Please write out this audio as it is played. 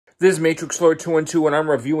This is Matrix Lord 212, and I'm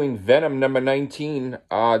reviewing Venom number 19.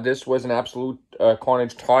 This was an absolute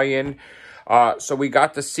Carnage tie-in. So we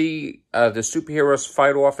got to see the superheroes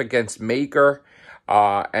fight off against Maker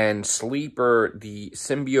and Sleeper, the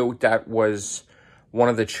symbiote that was one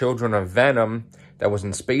of the children of Venom that was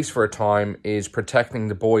in space for a time, is protecting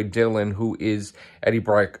the boy Dylan, who is Eddie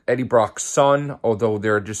Brock's son, although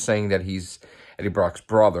they're just saying that he's Eddie Brock's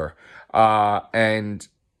brother. And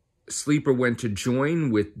Sleeper went to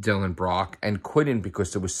join with Dylan Brock and couldn't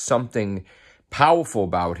because there was something powerful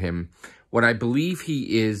about him. What I believe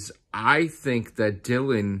he is, I think that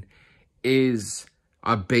Dylan is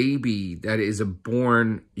a baby that is a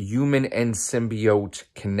born human and symbiote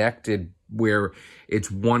connected, where it's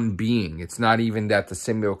one being. It's not even that the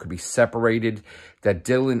symbiote could be separated, that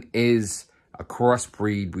Dylan is a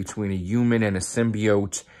crossbreed between a human and a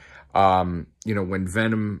symbiote. When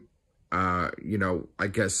Venom, I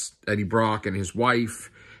guess Eddie Brock and his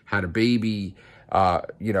wife had a baby,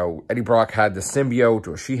 Eddie Brock had the symbiote,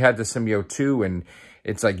 or she had the symbiote too, and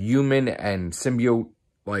it's like human and symbiote,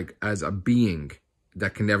 like as a being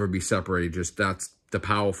that can never be separated. Just that's the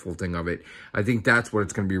powerful thing of it. I think that's what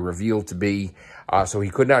it's going to be revealed to be. So he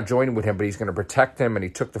could not join with him, but he's going to protect him, and he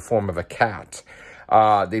took the form of a cat.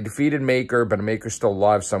 They defeated Maker, but Maker's still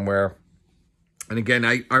alive somewhere. And again,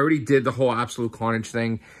 I already did the whole Absolute Carnage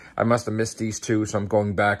thing. I must have missed these two, so I'm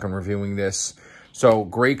going back and reviewing this. So,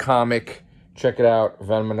 great comic. Check it out.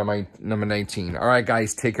 Venom number 19. All right,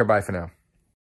 guys. Take care. Bye for now.